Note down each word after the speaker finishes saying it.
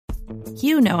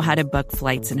You know how to book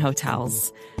flights and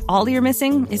hotels. All you're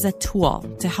missing is a tool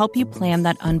to help you plan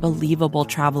that unbelievable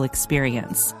travel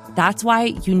experience. That's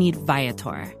why you need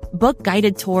Viator. Book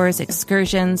guided tours,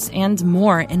 excursions, and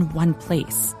more in one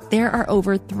place. There are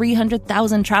over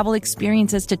 300,000 travel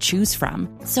experiences to choose from,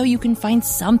 so you can find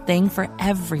something for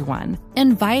everyone.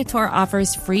 And Viator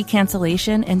offers free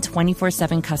cancellation and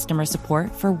 24/7 customer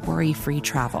support for worry-free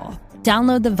travel.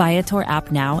 Download the Viator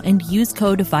app now and use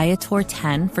code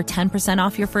Viator10 for 10%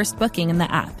 off your first booking in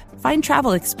the app. Find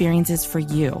travel experiences for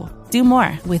you. Do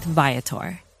more with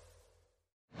Viator.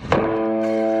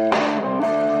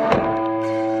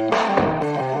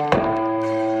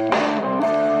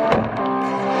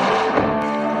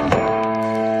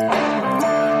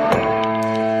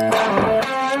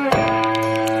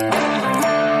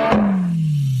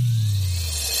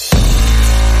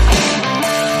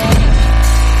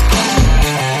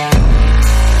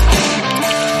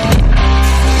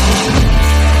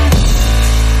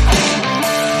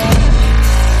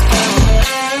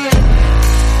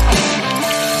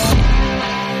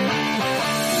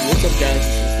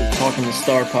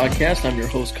 Star Podcast. I'm your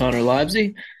host, Connor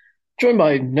Livesey. Joined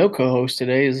by no co-host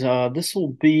today. This will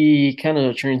be kind of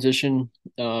a transition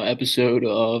episode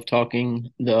of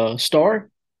Talking the Star.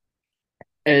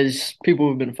 As people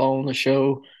who've been following the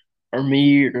show, or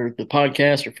me, or the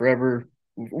podcast, or forever,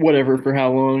 whatever, for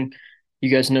how long, you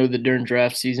guys know that during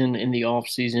draft season, in the off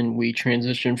season, we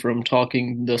transition from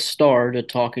talking the star to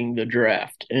talking the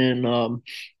draft, and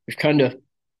we've kind of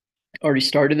already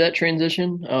started that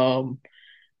transition.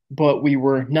 But we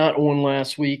were not on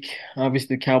last week.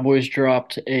 Obviously, the Cowboys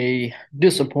dropped a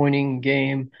disappointing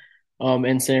game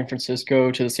in San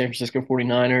Francisco to the San Francisco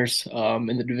 49ers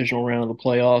in the divisional round of the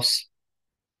playoffs.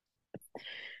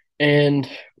 And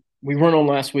we weren't on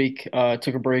last week.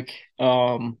 Took a break,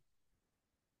 kind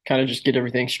of just get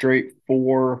everything straight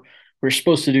for – we were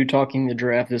supposed to do talking the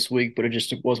draft this week, but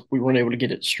we weren't able to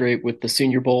get it straight with the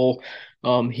Senior Bowl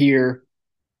here.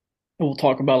 We'll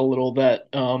talk about a little of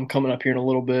that coming up here in a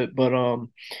little bit, but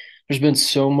there's been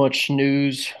so much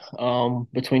news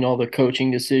between all the coaching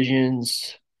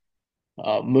decisions,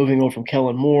 moving on from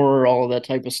Kellen Moore, all of that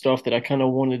type of stuff that I kind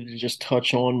of wanted to just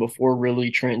touch on before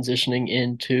really transitioning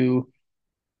into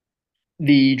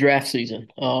the draft season.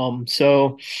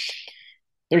 So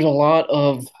there's a lot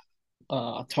of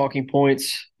talking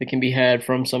points that can be had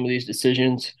from some of these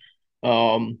decisions.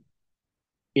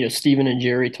 Stephen and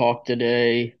Jerry talked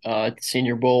today at the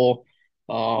Senior Bowl,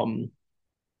 and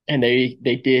they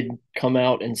did come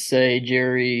out and say,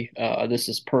 Jerry, this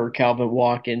is per Calvin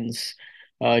Watkins,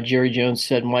 Jerry Jones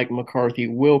said Mike McCarthy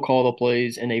will call the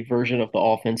plays and a version of the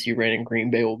offense he ran in Green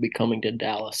Bay will be coming to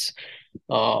Dallas.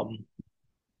 That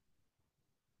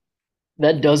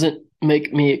doesn't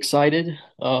make me excited.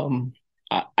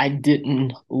 I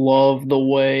didn't love the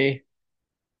way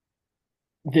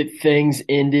that things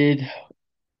ended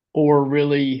or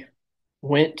really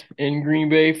went in Green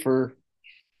Bay for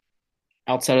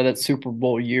outside of that Super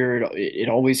Bowl year. It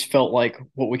always felt like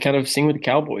what we kind of seen with the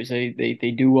Cowboys. They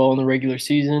do well in the regular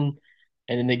season,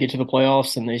 and then they get to the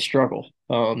playoffs and they struggle.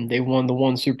 They won the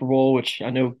one Super Bowl, which I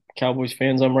know Cowboys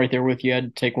fans, I'm right there with you.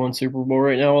 I'd take one Super Bowl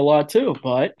right now a lot too,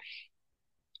 but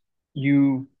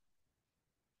you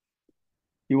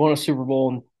won a Super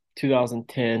Bowl in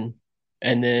 2010,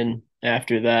 and then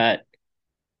after that,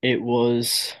 it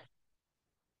was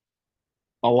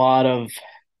a lot of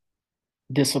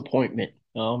disappointment,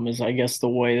 is I guess the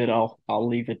way that I'll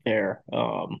leave it there.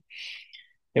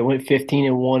 They went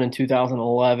 15-1 in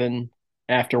 2011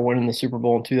 after winning the Super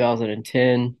Bowl in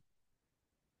 2010.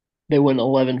 They went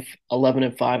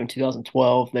 11-5 in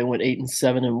 2012. They went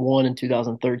 8-7-1 in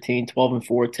 2013, 12-4,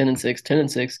 10-6,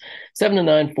 10-6,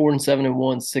 7-9,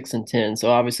 4-7-1, 6-10. So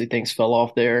obviously things fell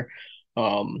off there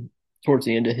towards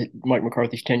the end of Mike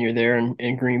McCarthy's tenure there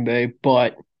in Green Bay,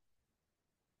 but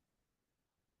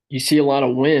you see a lot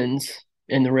of wins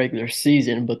in the regular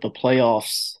season, but the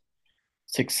playoffs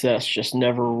success just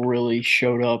never really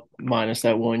showed up, minus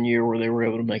that 1 year where they were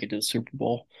able to make it to the Super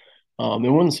Bowl. They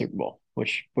won the Super Bowl,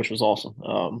 which was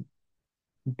awesome.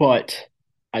 But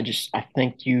I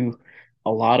think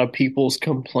a lot of people's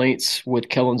complaints with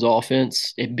Kellen's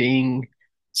offense, it being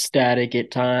static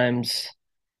at times,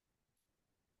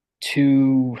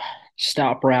 too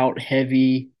stop route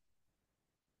heavy,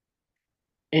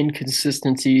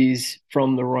 inconsistencies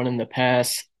from the run and the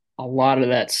pass, a lot of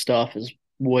that stuff is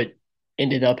what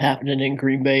ended up happening in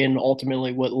Green Bay and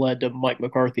ultimately what led to Mike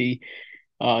McCarthy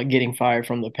getting fired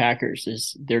from the Packers.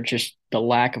 Is they're just the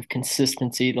lack of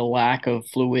consistency, the lack of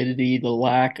fluidity, the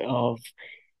lack of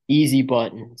easy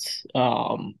buttons.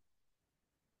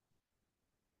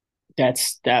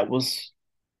 That was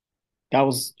that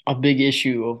was a big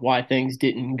issue of why things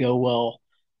didn't go well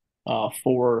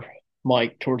for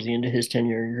Mike towards the end of his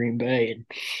tenure in Green Bay. And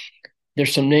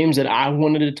there's some names that I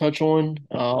wanted to touch on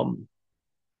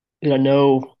that I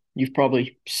know you've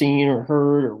probably seen or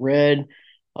heard or read.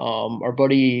 Our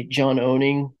buddy John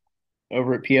Owning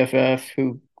over at PFF,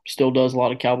 who still does a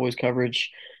lot of Cowboys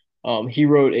coverage, he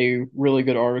wrote a really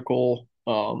good article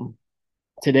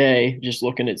today, just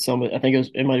looking at some. I think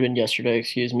it might have been yesterday,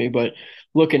 excuse me, but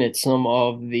looking at some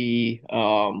of the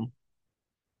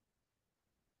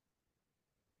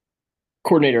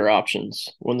coordinator options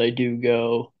when they do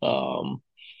go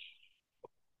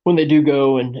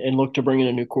and look to bring in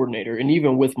a new coordinator. And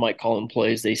even with Mike calling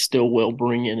plays, they still will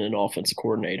bring in an offensive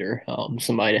coordinator,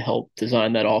 somebody to help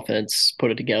design that offense,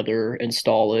 put it together,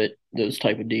 install it, those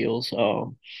type of deals.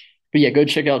 But yeah, go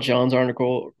check out John's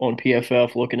article on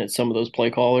PFF looking at some of those play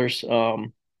callers.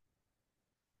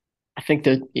 I think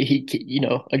that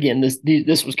again,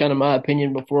 this was kind of my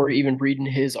opinion before even reading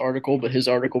his article, but his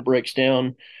article breaks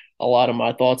down a lot of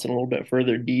my thoughts in a little bit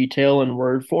further detail in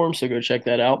word form. So go check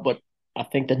that out. But I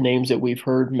think the names that we've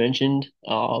heard mentioned,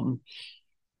 and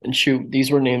shoot, these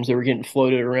were names that were getting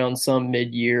floated around some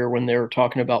mid-year when they were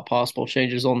talking about possible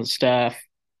changes on the staff.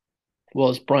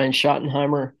 Was Brian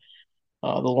Schottenheimer, the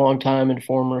longtime and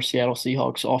former Seattle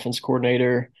Seahawks offense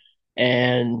coordinator,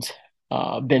 and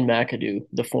Ben McAdoo,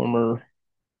 the former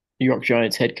New York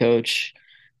Giants head coach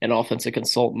and offensive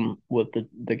consultant with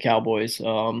the Cowboys.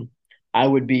 I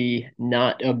would be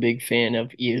not a big fan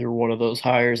of either one of those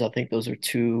hires. I think those are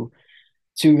two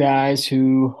guys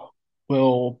who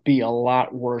will be a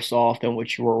lot worse off than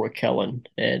what you were with Kellen.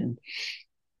 And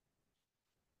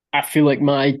I feel like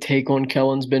my take on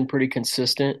Kellen's been pretty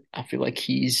consistent. I feel like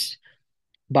he's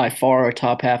by far a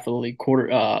top half of the league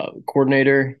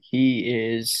coordinator.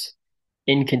 He is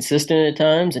inconsistent at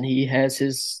times, and he has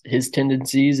his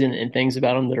tendencies and things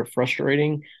about him that are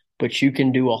frustrating. But you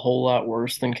can do a whole lot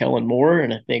worse than Kellen Moore,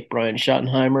 and I think Brian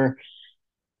Schottenheimer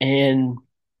and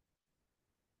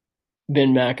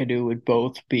Ben McAdoo would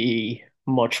both be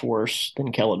much worse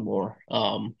than Kellen Moore.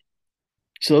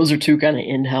 So those are two kind of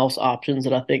in-house options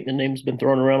that I think the name's been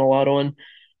thrown around a lot on.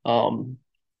 Um,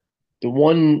 the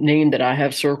one name that I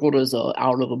have circled as a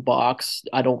out of the box,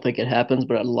 I don't think it happens,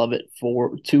 but I'd love it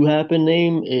for to happen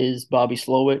name is Bobby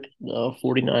Slowick, the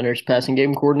 49ers passing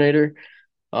game coordinator.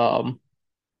 Um,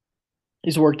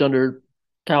 he's worked under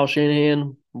Kyle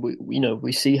Shanahan.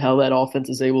 We see how that offense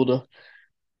is able to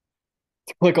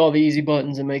click all the easy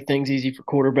buttons and make things easy for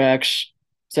quarterbacks.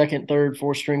 Second, third,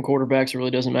 fourth string quarterbacks, it really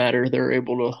doesn't matter. They're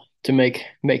able to make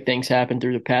things happen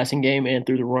through the passing game and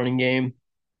through the running game.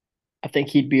 I think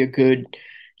he'd be a good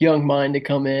young mind to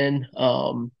come in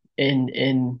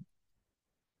and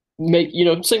make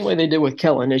same way they did with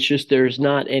Kellen. It's just there's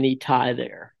not any tie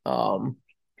there, and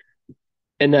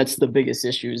that's the biggest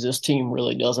issue. Is this team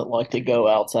really doesn't like to go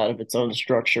outside of its own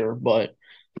structure. But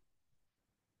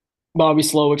Bobby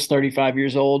Slowick's 35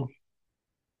 years old.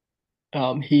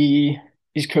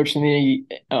 He's coached in the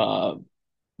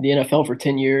NFL for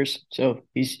 10 years, so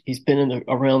he's been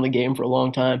around the game for a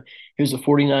long time. He was a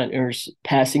 49ers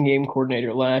passing game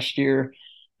coordinator last year.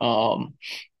 Um,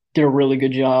 did a really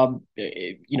good job,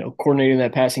 coordinating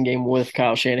that passing game with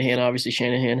Kyle Shanahan. Obviously,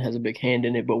 Shanahan has a big hand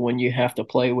in it, but when you have to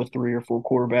play with three or four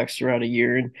quarterbacks throughout a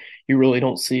year and you really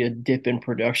don't see a dip in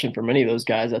production from any of those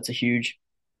guys, that's a huge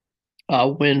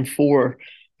win for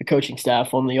the coaching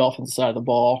staff on the offensive side of the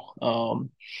ball.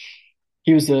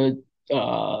 He was a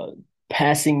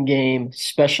passing game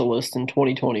specialist in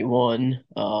 2021.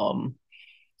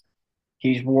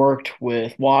 He's worked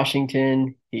with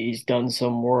Washington. He's done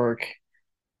some work.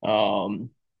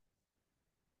 Um,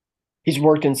 he's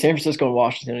worked in San Francisco and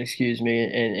Washington, excuse me,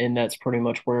 and that's pretty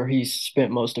much where he's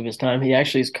spent most of his time. He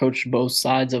actually has coached both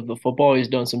sides of the football. He's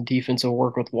done some defensive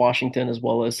work with Washington as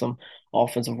well as some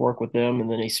offensive work with them, and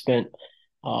then he spent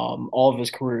all of his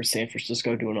career in San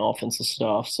Francisco doing offensive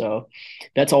stuff. So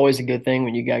that's always a good thing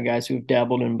when you got guys who have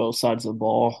dabbled in both sides of the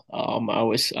ball. I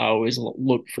always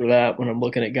look for that when I'm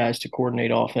looking at guys to coordinate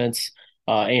offense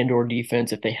and or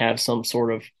defense if they have some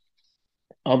sort of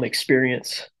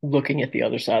experience looking at the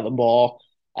other side of the ball.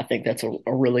 I think that's a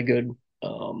really good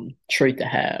trait to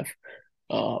have.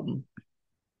 Um,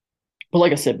 but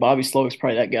like I said, Bobby Slowick's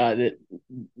probably that guy that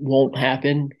won't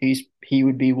happen. He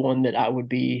would be one that I would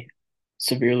be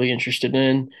severely interested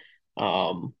in.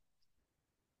 Um,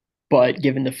 but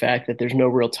given the fact that there's no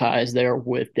real ties there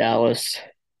with Dallas,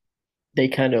 they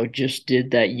kind of just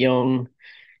did that young,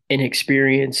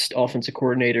 inexperienced offensive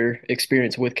coordinator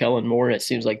experience with Kellen Moore, and it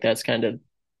seems like that's kind of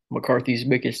McCarthy's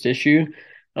biggest issue.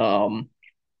 Um,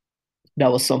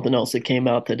 that was something else that came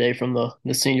out today from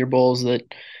the Senior Bowls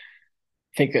that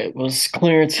think it was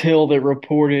Clarence Hill that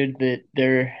reported that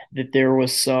there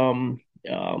was some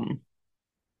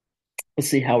let's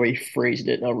see how he phrased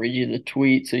it. I'll read you the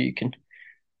tweet so you can,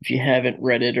 if you haven't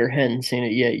read it or hadn't seen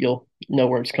it yet, you'll know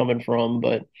where it's coming from.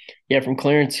 But yeah, from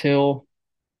Clarence Hill,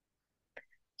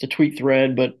 it's a tweet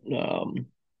thread, but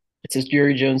it says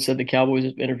Jerry Jones said the Cowboys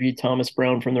have interviewed Thomas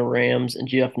Brown from the Rams and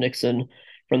Jeff Nixon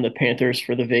from the Panthers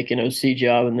for the vacant OC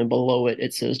job. And then below it,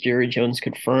 it says Jerry Jones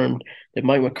confirmed that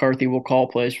Mike McCarthy will call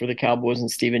plays for the Cowboys, and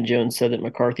Stephen Jones said that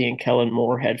McCarthy and Kellen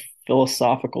Moore had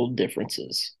philosophical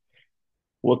differences.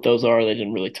 What those are, they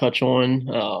didn't really touch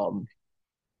on.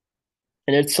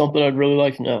 And it's something I'd really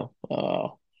like to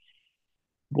know.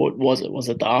 What was it? Was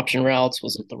it the option routes?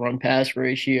 Was it the run pass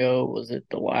ratio? Was it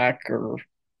the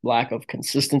lack of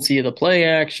consistency of the play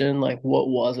action? Like what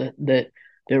was it that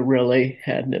really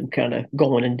had them kind of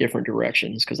going in different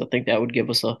directions? Because I think that would give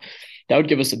us a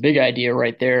big idea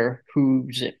right there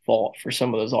who's at fault for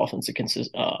some of those offensive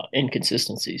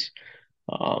inconsistencies.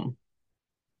 Um,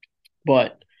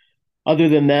 but other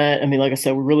than that, I mean, like I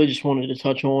said, we really just wanted to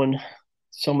touch on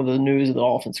some of the news of the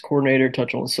offense coordinator,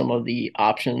 touch on some of the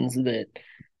options that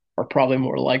are probably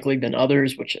more likely than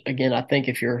others, which again, I think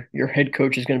if your head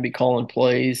coach is going to be calling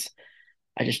plays,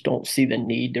 I just don't see the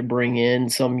need to bring in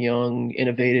some young,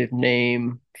 innovative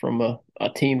name from a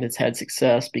team that's had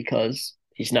success because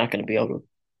he's not going to be able to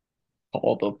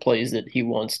call the plays that he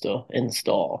wants to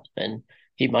install. And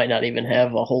he might not even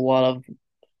have a whole lot of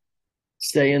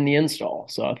say in the install.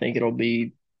 So I think it'll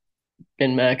be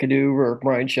Ben McAdoo or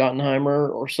Brian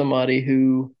Schottenheimer or somebody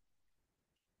who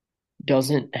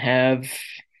doesn't have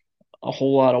a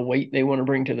whole lot of weight they want to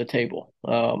bring to the table,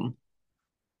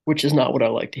 which is not what I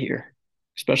like to hear.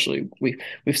 Especially we've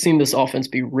seen this offense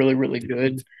be really really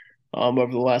good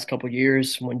over the last couple of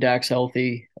years when Dak's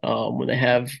healthy, when they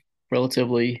have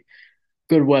relatively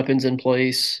good weapons in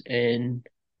place, and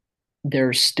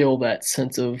there's still that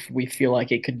sense of we feel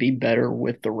like it could be better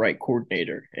with the right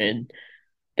coordinator. And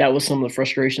that was some of the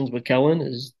frustrations with Kellen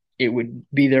is it would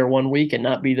be there one week and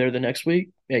not be there the next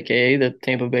week, aka the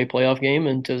Tampa Bay playoff game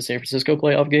into the San Francisco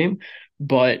playoff game.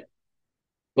 But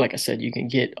like I said, you can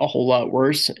get a whole lot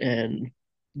worse, and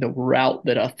the route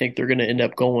that I think they're going to end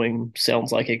up going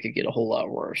sounds like it could get a whole lot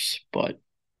worse. But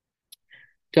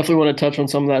definitely want to touch on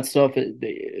some of that stuff.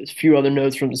 A few other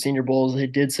notes from the Senior Bowls. They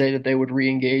did say that they would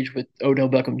re-engage with Odell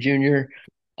Beckham Jr.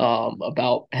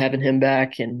 About having him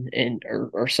back and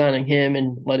or signing him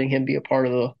and letting him be a part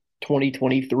of the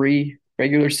 2023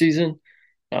 regular season.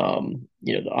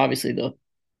 Obviously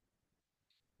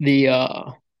the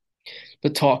uh, the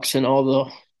talks and all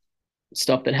the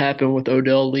stuff that happened with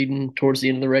Odell leading towards the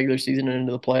end of the regular season and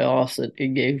into the playoffs,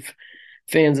 it gave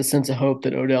fans a sense of hope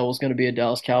that Odell was going to be a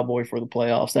Dallas Cowboy for the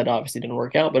playoffs. That obviously didn't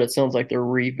work out, but it sounds like they're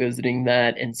revisiting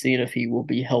that and seeing if he will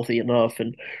be healthy enough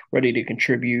and ready to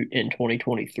contribute in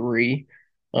 2023.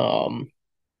 Um,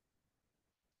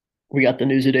 we got the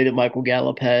news today that Michael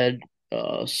Gallup had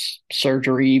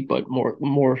surgery, but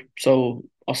more so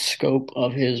a scope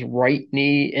of his right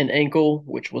knee and ankle,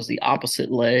 which was the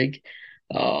opposite leg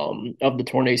of the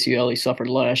torn ACL he suffered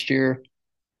last year.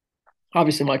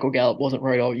 Obviously, Michael Gallup wasn't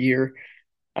right all year.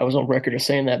 I was on record as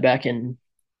saying that back in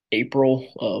April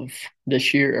of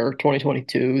this year or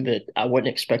 2022 that I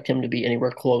wouldn't expect him to be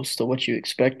anywhere close to what you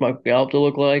expect Michael Gallup to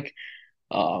look like.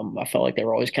 I felt like they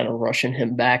were always kind of rushing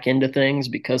him back into things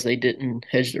because they didn't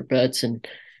hedge their bets and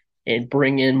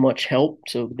bring in much help.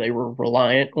 So they were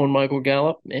reliant on Michael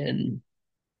Gallup, and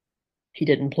he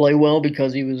didn't play well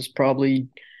because he was probably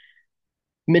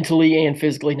mentally and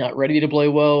physically not ready to play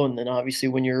well. And then obviously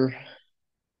when you're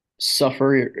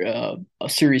suffer a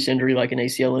serious injury like an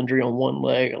ACL injury on one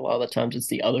leg, a lot of the times it's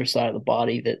the other side of the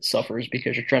body that suffers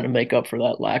because you're trying to make up for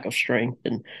that lack of strength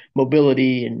and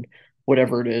mobility and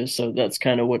whatever it is. So that's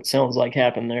kind of what sounds like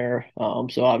happened there.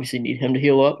 So obviously need him to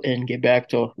heal up and get back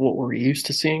to what we're used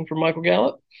to seeing from Michael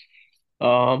Gallup.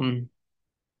 Um,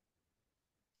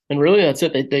 and really that's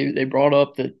it. They brought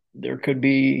up that there could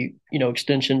be,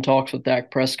 extension talks with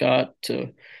Dak Prescott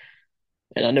to,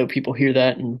 and I know people hear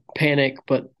that and panic,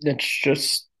 but it's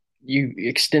just you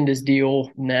extend his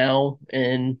deal now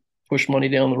and push money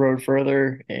down the road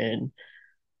further. And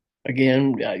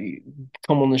again, you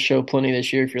come on the show plenty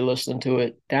this year if you're listening to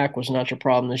it. Dak was not your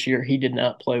problem this year. He did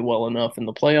not play well enough in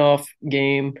the playoff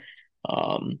game.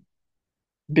 Um,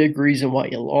 Big reason why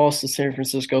you lost the San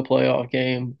Francisco playoff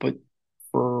game, but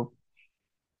for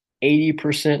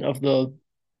 80% of the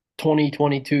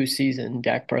 2022 season,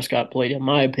 Dak Prescott played, in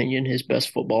my opinion, his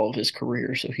best football of his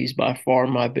career. So he's by far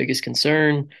my biggest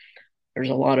concern. There's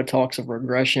a lot of talks of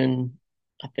regression.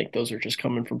 I think those are just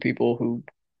coming from people who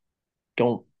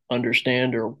don't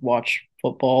understand or watch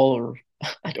football or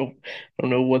I don't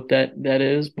know what that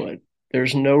is, but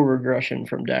there's no regression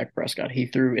from Dak Prescott. He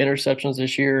threw interceptions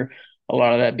this year. A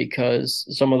lot of that because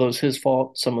some of those his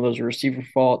fault, some of those receiver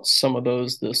faults, some of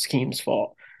those the scheme's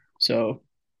fault. So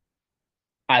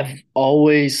I've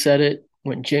always said it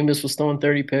when Jameis was throwing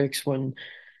 30 picks, when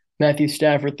Matthew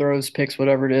Stafford throws picks,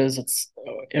 whatever it is, it's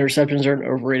interceptions are an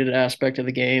overrated aspect of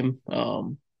the game.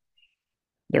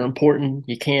 They're important.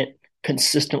 You can't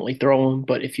consistently throw them,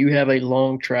 but if you have a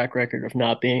long track record of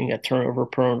not being a turnover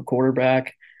prone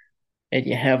quarterback and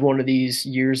you have one of these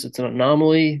years that's an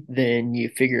anomaly, then you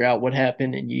figure out what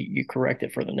happened and you correct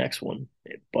it for the next one.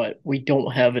 But we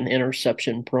don't have an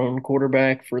interception prone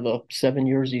quarterback for the 7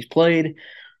 years he's played,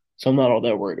 so I'm not all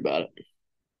that worried about it.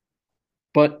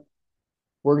 But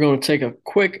we're going to take a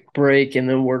quick break and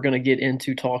then we're going to get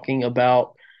into talking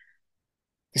about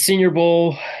the Senior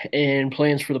Bowl and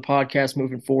plans for the podcast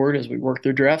moving forward as we work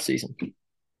through draft season.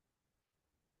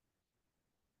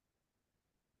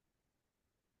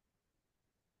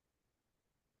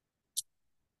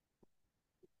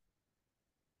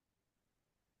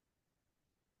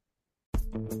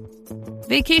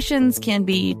 Vacations can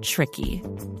be tricky.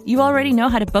 You already know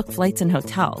how to book flights and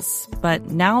hotels, but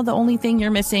now the only thing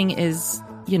you're missing is,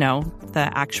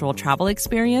 the actual travel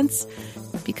experience.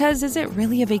 Because is it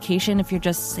really a vacation if you're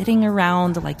just sitting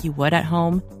around like you would at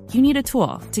home? You need a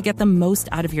tool to get the most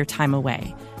out of your time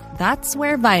away. That's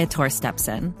where Viator steps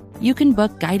in. You can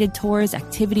book guided tours,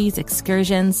 activities,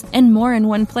 excursions, and more in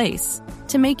one place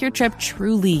to make your trip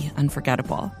truly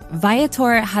unforgettable.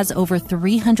 Viator has over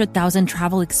 300,000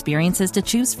 travel experiences to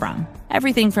choose from.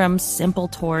 Everything from simple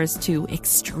tours to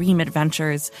extreme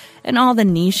adventures and all the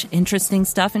niche, interesting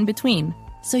stuff in between.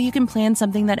 So you can plan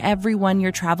something that everyone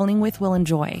you're traveling with will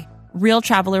enjoy. Real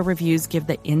traveler reviews give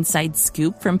the inside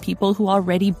scoop from people who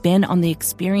already been on the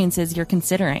experiences you're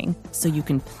considering, so you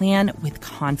can plan with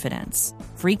confidence.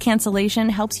 Free cancellation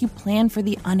helps you plan for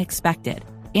the unexpected.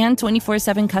 And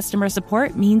 24/7 customer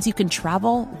support means you can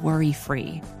travel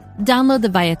worry-free. Download the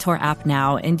Viator app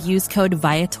now and use code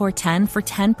Viator10 for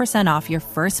 10% off your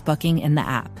first booking in the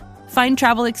app. Find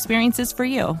travel experiences for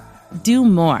you. Do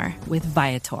more with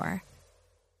Viator.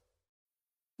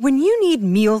 When you need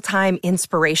mealtime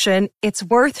inspiration, it's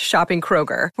worth shopping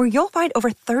Kroger, where you'll find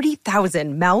over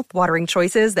 30,000 mouth-watering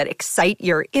choices that excite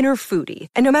your inner foodie.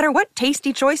 And no matter what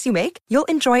tasty choice you make, you'll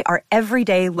enjoy our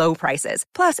everyday low prices,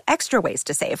 plus extra ways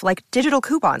to save, like digital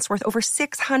coupons worth over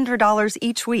 $600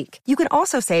 each week. You can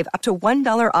also save up to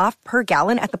 $1 off per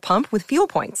gallon at the pump with fuel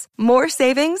points. More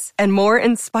savings and more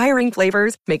inspiring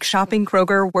flavors make shopping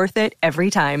Kroger worth it every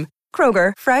time.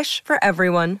 Kroger, fresh for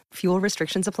everyone. Fuel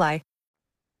restrictions apply.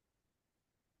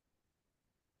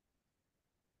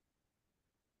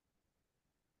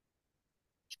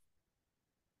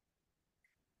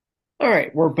 All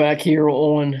right, we're back here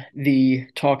on the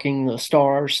Talking the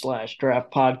Stars slash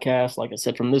Draft podcast. Like I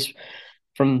said, from this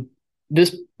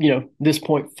this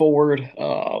point forward,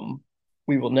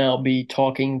 we will now be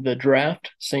talking the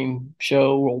draft. Same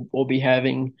show. We'll be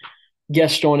having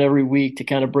guests on every week to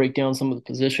kind of break down some of the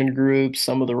position groups,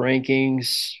 some of the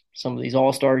rankings, some of these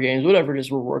all-star games, whatever it is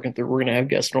we're working through. We're going to have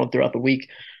guests on throughout the week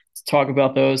to talk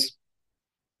about those,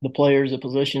 the players, the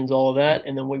positions, all of that.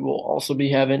 And then we will also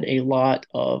be having a lot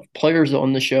of players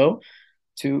on the show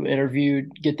to interview,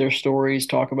 get their stories,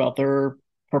 talk about their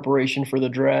preparation for the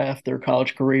draft, their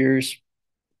college careers.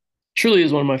 Truly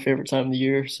is one of my favorite time of the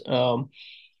years.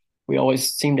 We always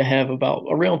seem to have about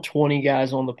around 20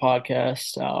 guys on the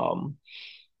podcast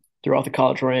throughout the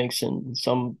college ranks, and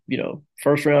some,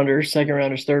 first rounders, second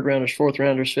rounders, third rounders, fourth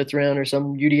rounders, fifth rounders,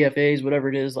 some UDFAs, whatever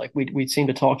it is. Like we seem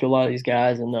to talk to a lot of these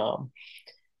guys, and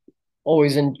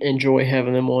always enjoy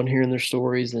having them on, hearing their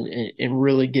stories, and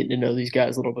really getting to know these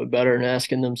guys a little bit better and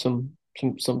asking them some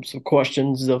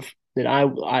questions that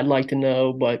I'd like to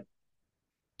know. But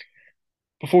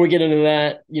before we get into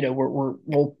that,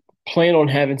 we'll plan on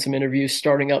having some interviews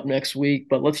starting up next week.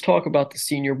 But let's talk about the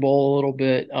Senior Bowl a little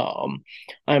bit.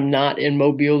 I'm not in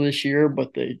Mobile this year,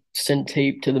 but they sent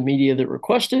tape to the media that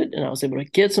requested, and I was able to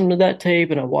get some of that tape,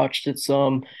 and I watched it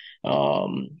some.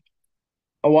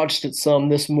 I watched it some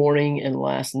this morning and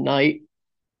last night.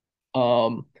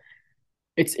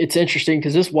 It's interesting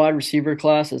because this wide receiver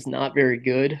class is not very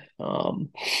good.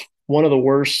 One of the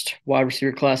worst wide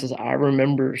receiver classes I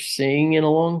remember seeing in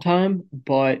a long time,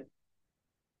 but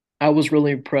I was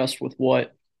really impressed with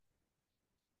what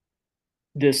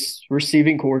this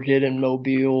receiving corps did in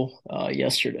Mobile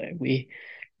yesterday.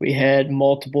 We had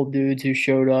multiple dudes who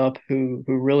showed up who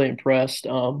really impressed.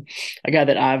 A guy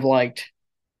that I've liked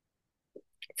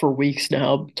for weeks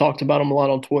now, talked about him a lot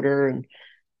on Twitter, and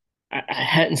I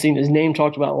hadn't seen his name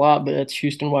talked about a lot, but that's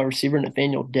Houston wide receiver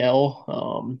Nathaniel Dell.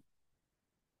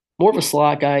 More of a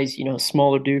slot guy. He's,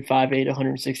 smaller dude, 5'8",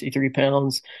 163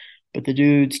 pounds. But the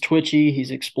dude's twitchy.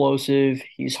 He's explosive.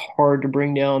 He's hard to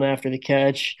bring down after the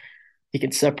catch. He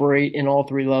can separate in all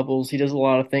three levels. He does a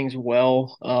lot of things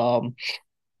well.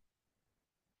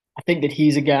 I think that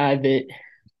he's a guy that,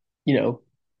 you know,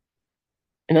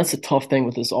 and that's the tough thing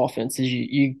with this offense is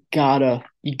you gotta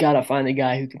find a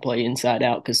guy who can play inside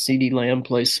out because CeeDee Lamb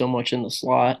plays so much in the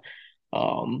slot.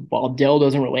 While Dell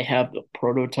doesn't really have the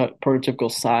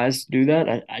prototypical size to do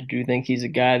that, I do think he's a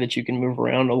guy that you can move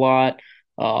around a lot.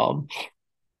 Um,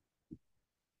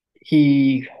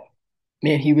 he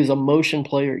he was a motion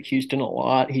player at Houston a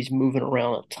lot. He's moving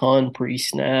around a ton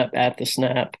pre-snap, at the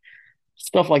snap.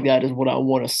 Stuff like that is what I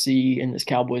want to see in this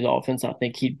Cowboys offense. I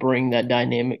think he'd bring that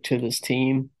dynamic to this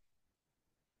team.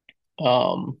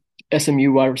 Um,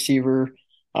 SMU wide receiver,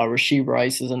 Rasheed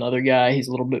Rice is another guy. He's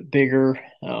a little bit bigger,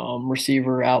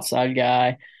 receiver, outside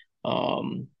guy.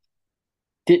 Um,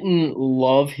 didn't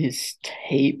love his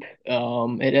tape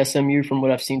at SMU from what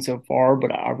I've seen so far,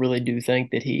 but I really do think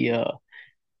that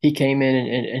he came in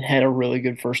and had a really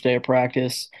good first day of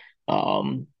practice.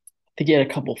 I think he had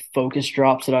a couple focus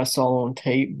drops that I saw on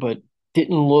tape, but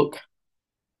didn't look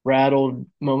rattled.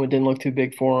 Moment didn't look too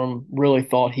big for him. Really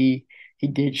thought he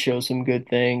did show some good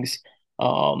things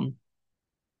um,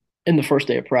 in the first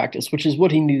day of practice, which is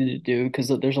what he needed to do because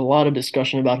there's a lot of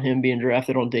discussion about him being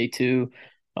drafted on day two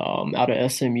out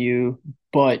of SMU.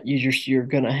 But you're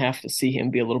gonna have to see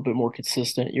him be a little bit more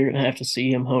consistent. You're gonna have to see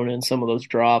him hone in some of those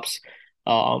drops.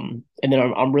 And then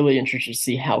I'm really interested to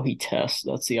see how he tests.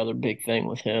 That's the other big thing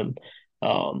with him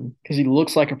because he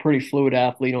looks like a pretty fluid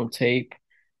athlete on tape,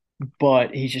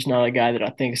 but he's just not a guy that I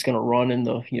think is going to run in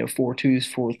the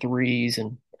 4.2s, 4.3s,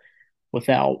 and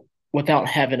without without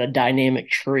having a dynamic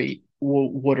trait.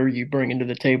 What are you bringing to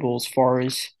the table as far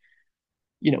as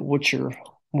what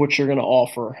you're going to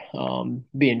offer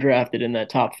being drafted in that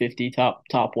top 50,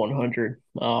 top 100?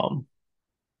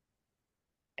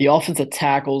 The offensive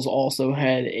tackles also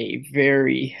had a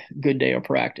very good day of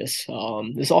practice.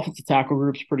 This offensive tackle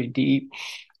group is pretty deep.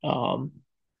 I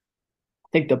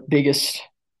think the biggest,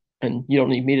 and you don't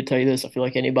need me to tell you this, I feel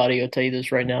like anybody will tell you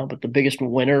this right now, but the biggest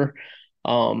winner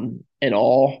in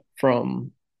all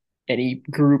from any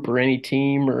group or any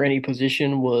team or any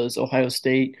position was Ohio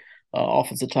State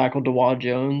offensive tackle Dawand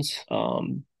Jones.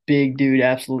 Big dude,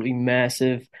 absolutely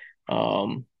massive. I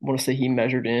want to say he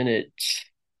measured in at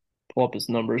pull up his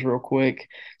numbers real quick.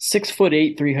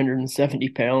 6'8", 370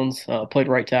 pounds. Played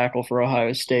right tackle for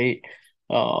Ohio State.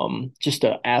 Just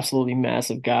an absolutely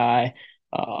massive guy.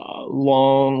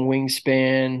 Long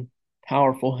wingspan,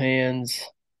 powerful hands.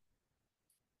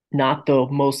 Not the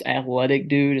most athletic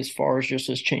dude as far as just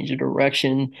his change of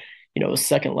direction, his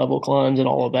second level climbs and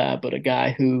all of that, but a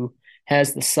guy who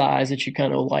has the size that you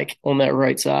kind of like on that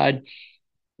right side.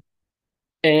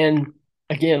 And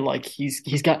again, like he's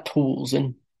got tools,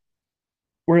 and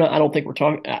we're not. I don't think we're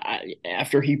talking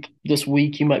after he this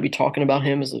week. You might be talking about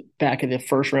him as a back of the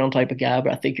first round type of guy,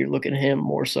 but I think you're looking at him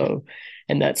more so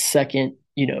in that second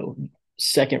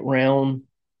round.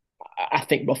 I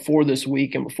think before this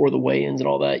week and before the weigh-ins and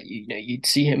all that, you'd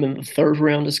see him in the third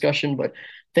round discussion, but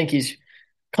I think he's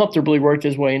comfortably worked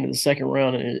his way into the second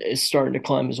round and is starting to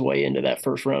climb his way into that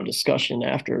first round discussion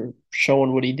after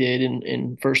showing what he did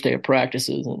in first day of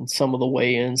practices and some of the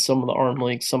weigh-ins, some of the arm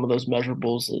lengths, some of those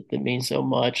measurables that mean so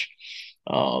much.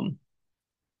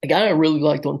 A guy I really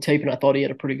liked on tape and I thought he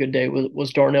had a pretty good day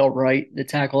was Darnell Wright, the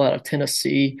tackle out of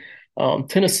Tennessee.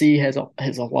 Tennessee has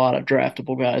a lot of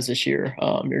draftable guys this year.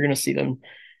 You're going to see them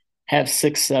have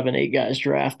 6, 7, 8 guys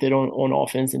drafted on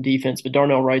offense and defense. But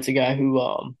Darnell Wright's a guy who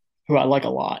I like a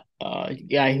lot. A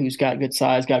guy who's got good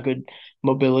size, got good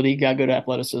mobility, got good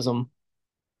athleticism.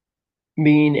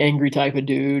 Mean, angry type of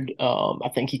dude.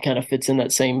 I think he kind of fits in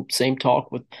that same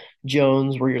talk with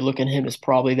Jones, where you're looking at him as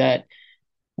probably that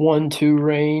 1-2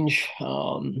 range.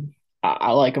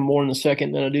 I like him more in the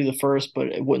second than I do the first, but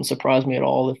it wouldn't surprise me at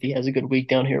all if he has a good week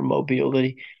down here in Mobile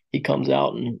that he comes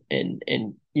out and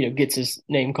gets his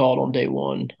name called on day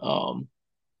one.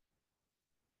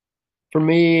 For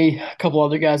me, a couple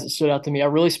other guys that stood out to me. I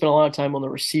really spent a lot of time on the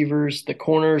receivers. The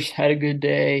corners had a good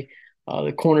day.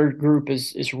 The corner group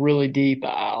is really deep.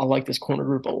 I like this corner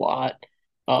group a lot.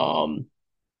 Um,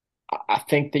 I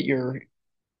think that you're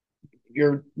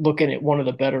looking at one of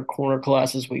the better corner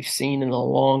classes we've seen in a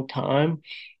long time,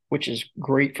 which is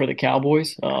great for the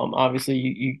Cowboys.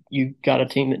 Obviously, you got a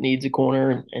team that needs a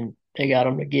corner, and they got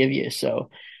them to give you. So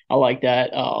I like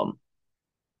that. A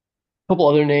couple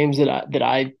other names that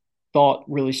I thought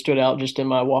really stood out just in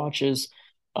my watches.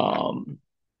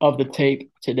 of the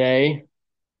tape today.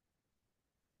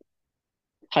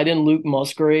 Tight end Luke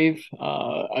Musgrave,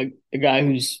 a guy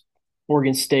who's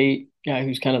Oregon State guy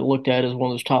who's kind of looked at as one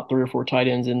of those top 3 or 4 tight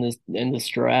ends in this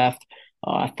draft.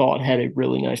 I thought had a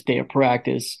really nice day of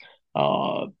practice.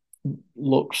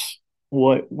 Looks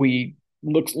what we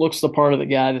looks the part of the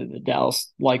guy that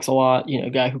Dallas likes a lot. A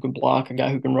guy who can block, a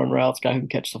guy who can run routes, a guy who can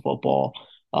catch the football.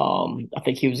 I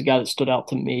think he was a guy that stood out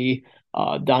to me.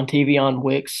 Dontavion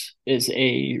Wicks is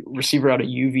a receiver out of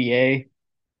UVA,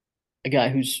 a guy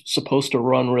who's supposed to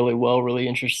run really well. Really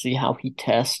interested to see how he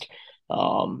tests.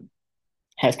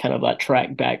 Has kind of that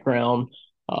track background.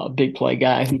 Big play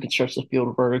guy who can stretch the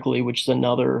field vertically, which is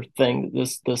another thing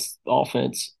that this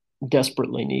offense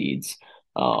desperately needs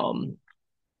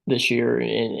this year,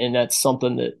 and that's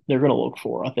something that they're going to look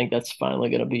for. I think that's finally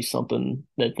going to be something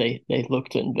that they look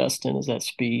to invest in, is that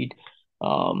speed.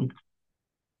 I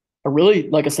really,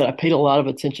 like I said, I paid a lot of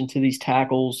attention to these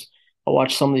tackles. I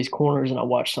watched some of these corners and I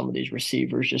watched some of these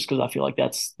receivers just because I feel like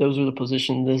those are the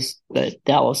positions that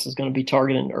Dallas is going to be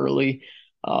targeting early.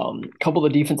 A couple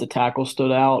of the defensive tackles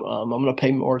stood out. I'm going to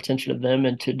pay more attention to them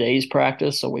in today's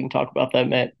practice, so we can talk about that,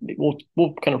 Matt. We'll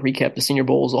kind of recap the Senior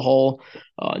Bowl as a whole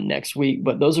next week,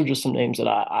 but those are just some names that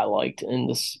I liked in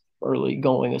this early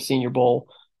going of Senior Bowl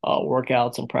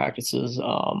workouts and practices.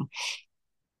 But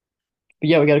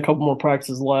yeah, we got a couple more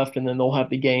practices left, and then they'll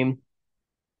have the game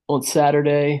on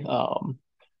Saturday.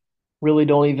 Really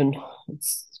don't even –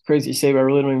 it's crazy to say, but I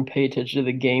really don't even pay attention to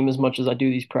the game as much as I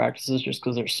do these practices, just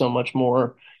because there's so much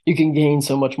more – you can gain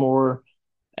so much more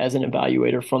as an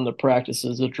evaluator from the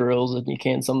practices, the drills, than you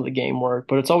can some of the game work.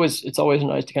 But it's always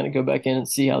nice to kind of go back in and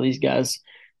see how these guys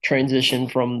transition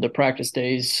from the practice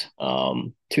days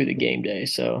to the game day.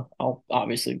 So I'll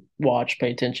obviously watch,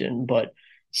 pay attention, but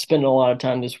spending a lot of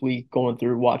time this week going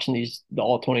through watching the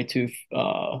all 22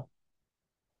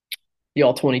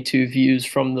 views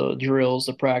from the drills,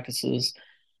 the practices,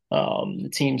 the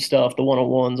team stuff, the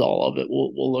one-on-ones, all of it.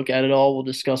 We'll look at it all. We'll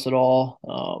discuss it all.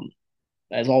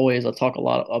 As always, I talk a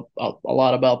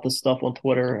lot about this stuff on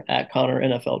Twitter at Connor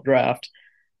NFL Draft.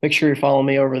 Make sure you follow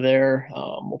me over there.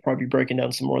 We'll probably be breaking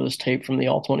down some more of this tape from the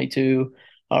all 22,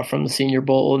 from the Senior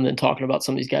Bowl, and then talking about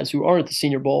some of these guys who aren't at the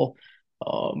Senior Bowl,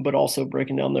 but also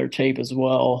breaking down their tape as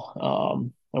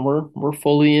well. And we're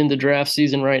fully into draft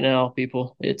season right now,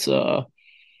 people. It's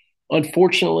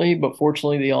unfortunately, but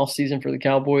fortunately, the off season for the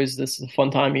Cowboys. This is a fun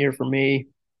time of year for me.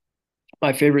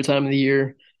 My favorite time of the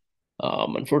year.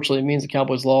 Unfortunately, it means the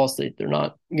Cowboys lost. They're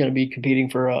not going to be competing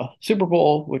for a Super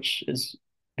Bowl, which has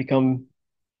become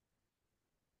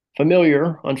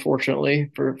familiar,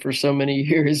 unfortunately, for so many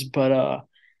years. But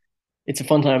it's a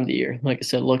fun time of the year. Like I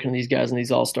said, looking at these guys in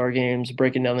these all-star games,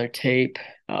 breaking down their tape,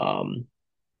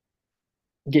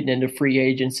 getting into free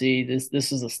agency.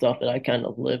 This is the stuff that I kind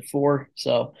of live for.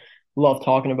 So love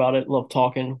talking about it. Love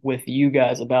talking with you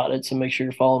guys about it. So make sure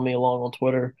you're following me along on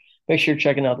Twitter. Make sure you're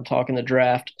checking out the Talkin the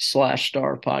Draft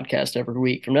 /Star podcast every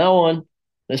week. From now on,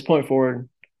 this point forward,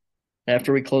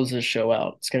 after we close this show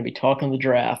out, it's going to be Talkin the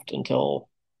Draft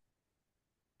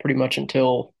pretty much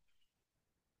until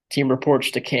team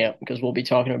reports to camp, because we'll be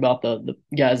talking about the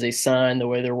guys they signed, the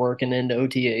way they're working into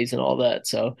OTAs and all that.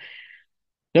 So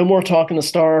no more Talkin the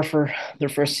Star for the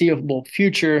foreseeable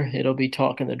future. It'll be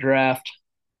Talkin the Draft.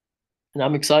 And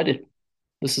I'm excited.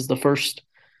 This is the first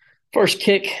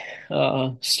kick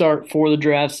start for the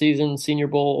draft season. Senior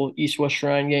Bowl, East-West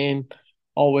Shrine game,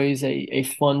 always a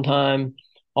fun time,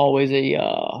 always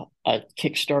a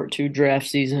kickstart to draft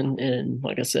season. And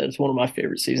like I said, it's one of my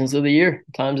favorite seasons of the year,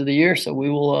 times of the year. So we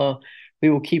will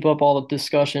keep up all the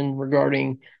discussion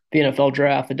regarding the NFL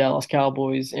draft, the Dallas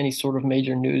Cowboys, any sort of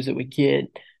major news that we get.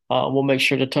 We'll make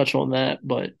sure to touch on that.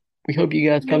 But we hope you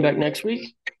guys come back next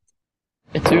week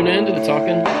and tune in to the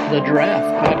Talkin the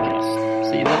Draft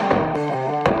podcast. See you then.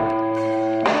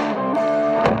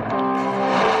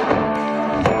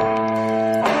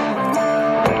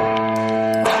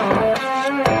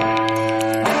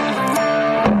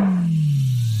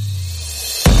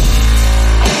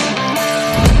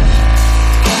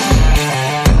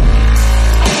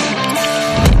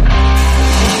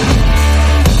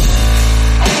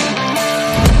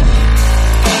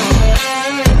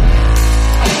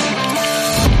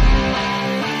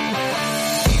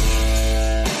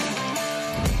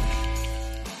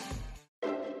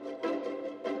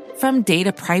 From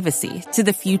data privacy to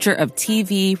the future of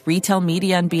TV, retail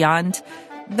media, and beyond,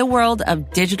 the world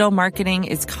of digital marketing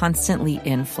is constantly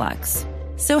in flux.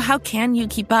 So how can you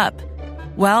keep up?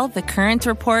 Well, the Current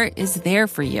Report is there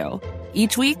for you.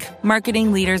 Each week,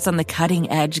 marketing leaders on the cutting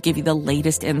edge give you the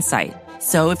latest insight.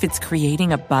 So if it's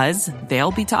creating a buzz,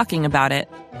 they'll be talking about it.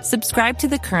 Subscribe to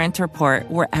The Current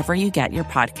Report wherever you get your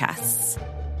podcasts.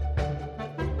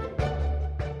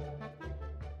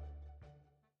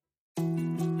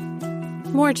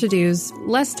 More to-dos,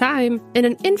 less time, and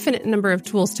an infinite number of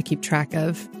tools to keep track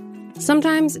of.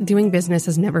 Sometimes doing business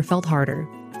has never felt harder,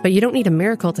 but you don't need a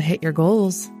miracle to hit your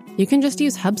goals. You can just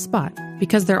use HubSpot,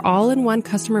 because their all-in-one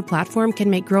customer platform can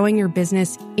make growing your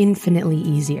business infinitely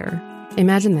easier.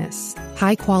 Imagine this: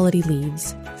 high-quality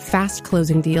leads, fast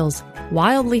closing deals,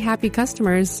 wildly happy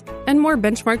customers, and more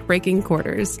benchmark-breaking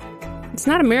quarters. It's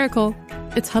not a miracle,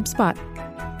 it's HubSpot.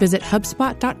 Visit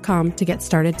HubSpot.com to get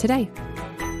started today.